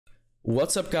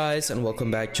What's up guys, and welcome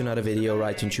back to another video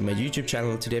right into my YouTube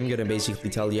channel. Today I'm gonna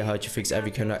basically tell you how to fix every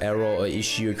kind of error or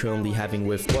issue you're currently having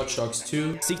with Watch Dogs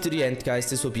 2. Stick to the end guys,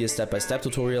 this will be a step-by-step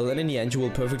tutorial, and in the end you will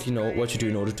perfectly know what to do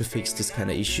in order to fix this kind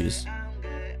of issues.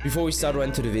 Before we start right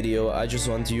into the video, I just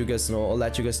want to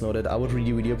let you guys know that I would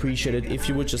really appreciate it if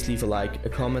you would just leave a like, a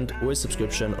comment or a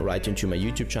subscription right into my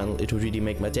YouTube channel. It would really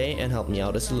make my day and help me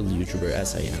out as a little YouTuber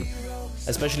as I am.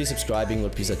 Especially subscribing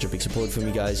would be such a big support for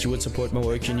me guys. You would support my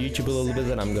work on YouTube a little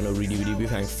bit, and I'm gonna really be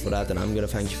thankful for that, and I'm gonna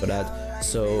thank you for that.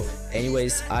 So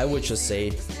anyways, I would just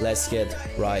say let's get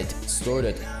right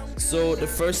started. So the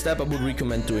first step I would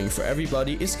recommend doing for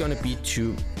everybody is gonna be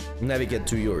to navigate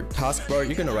to your taskbar.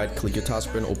 You're gonna right click your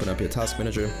taskbar and open up your task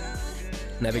manager.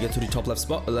 Navigate to the top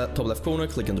left corner,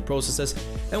 click on the processes,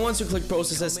 and once you click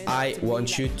processes, I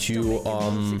want you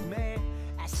to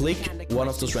click one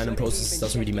of those random processes.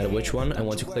 Doesn't really matter which one. And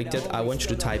once you click that, I want you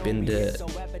to type in the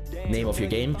name of your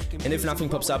game, and if nothing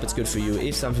pops up, it's good for you.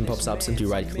 If something pops up, simply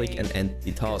right click and end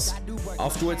the task.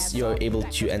 Afterwards, you're able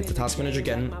to enter the task manager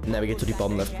again, navigate to the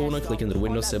bottom left corner, click on the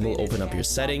Windows symbol, open up your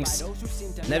settings,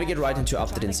 navigate right into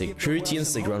update and security, and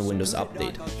stick around Windows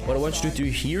Update. What I want you to do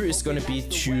here is going to be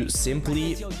to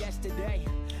simply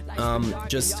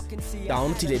just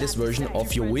download the latest version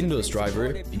of your Windows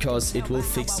driver, because it will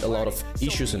fix a lot of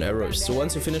issues and errors. So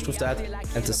once you're finished with that,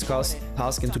 and discuss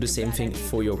task and do the same thing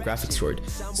for your graphics card.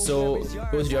 So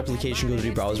go to the application, go to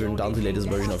the browser, and download the latest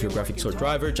version of your graphics card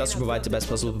driver just to provide the best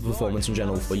possible performance in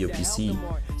general for your PC.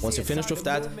 Once you're finished with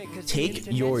that,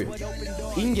 take your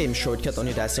in-game shortcut on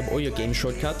your desktop or your game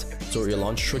shortcut, so your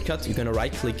launch shortcut. You're gonna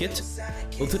right click it,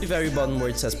 go to the very bottom where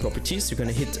it says properties. You're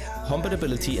gonna hit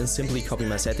compatibility and simply copy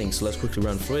my settings. So let's quickly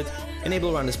run through it.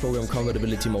 Enable run this program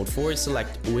compatibility mode 4,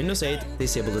 select Windows 8,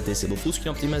 disable full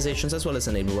screen optimizations, as well as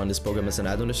enable run this program as an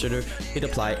add-on illustrator, hit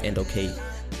apply and OK.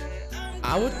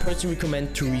 I would personally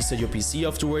recommend to reset your PC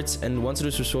afterwards, and once it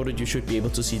is restored, you should be able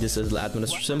to see this little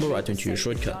administrator symbol right into your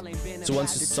shortcut. So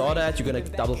once you saw that, you're gonna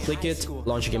double click it,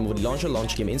 launch a game with the launcher,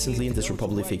 launch a game instantly, and this will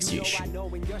probably fix the issue.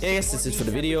 Yeah, guys, that's it for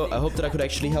the video. I hope that I could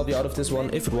actually help you out of this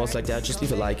one. If it was like that, just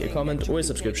leave a like, a comment, or a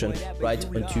subscription right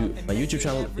onto my YouTube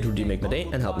channel. It would really make my day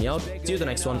and help me out. See you in the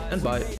next one, and bye.